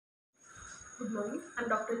Good morning. I'm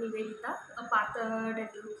Dr. Nivedita, a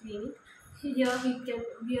Parthadental clinic. Here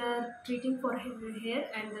we are treating for hair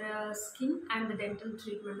and the skin and the dental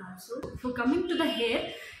treatment also. So coming to the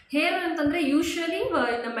hair antandre usually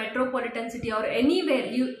in a metropolitan city or anywhere,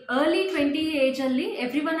 early 20 age alli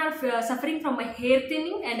everyone are suffering from a hair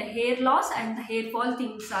thinning and a hair loss and the hair fall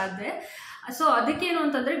things are there. So ಅದಕ್ಕೆ ಏನು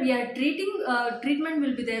ಅಂತಂದರೆ we are treatment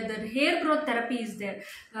will be there. The hair growth therapy is there.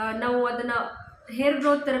 ನಾವು ಅದನ್ನು hair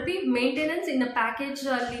growth therapy maintenance in package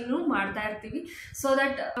ಅಲ್ಲಿನೂ ಮಾಡ್ತಾ ಇರ್ತೀವಿ. So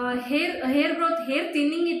that hair growth hair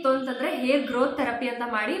thinning ಇತ್ತು ಅಂತಂದರೆ ಹೇರ್ ಗ್ರೋತ್ ಥೆರಪಿ ಅಂತ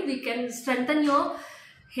ಮಾಡಿ we can strengthen your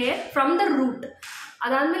hair from the root.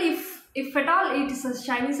 ಅದಾದಮೇಲೆ if at all it is a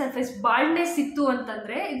shiny surface baldness ಇತ್ತು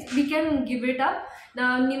ಅಂತಂದರೆ we can give it up.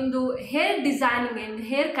 ನಿಮ್ಮದು hair designing and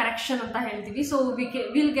hair correction ಅಂತ ಹೇಳ್ತೀವಿ. So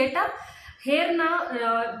will get a ಹೇರ್ನ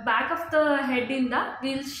back of the ಹೆಡ್ಡಿಂದ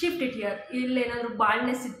will shift it here. ಇಲ್ಲೇನಾದರೂ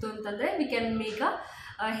baldness ಇತ್ತು ಅಂತಂದರೆ we can make a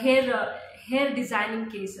hair designing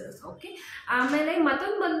cases. Okay, ಆಮೇಲೆ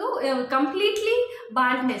ಮತ್ತೊಂದು ಬಂದು ಕಂಪ್ಲೀಟ್ಲಿ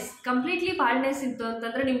ಬಾಲ್ಡ್ನೆಸ್ ಇತ್ತು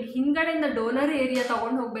ಅಂತಂದರೆ ನಿಮ್ಗೆ ಹಿಂದ್ಗಡೆಯಿಂದ ಡೋನರ್ ಏರಿಯಾ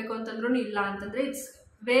ತೊಗೊಂಡು ಹೋಗಬೇಕು ಅಂತಂದ್ರೂ ಇಲ್ಲ ಅಂತಂದರೆ ಇಟ್ಸ್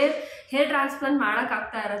ವೇರ್ ಹೇರ್ ಟ್ರಾನ್ಸ್ಪ್ಲಾಂಟ್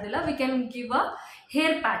ಮಾಡೋಕ್ಕಾಗ್ತಾ ಇರೋದಿಲ್ಲ. We can give a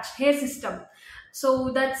hair patch, hair system. So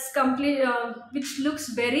that's complete which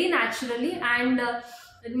looks very naturally and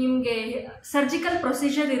ನಿಮಗೆ ಸರ್ಜಿಕಲ್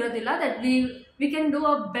ಪ್ರೊಸೀಜರ್ ಇರೋದಿಲ್ಲ. That we can do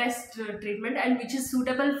a best treatment and which is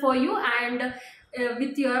suitable for you and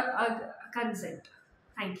with your consent.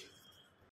 Thank you.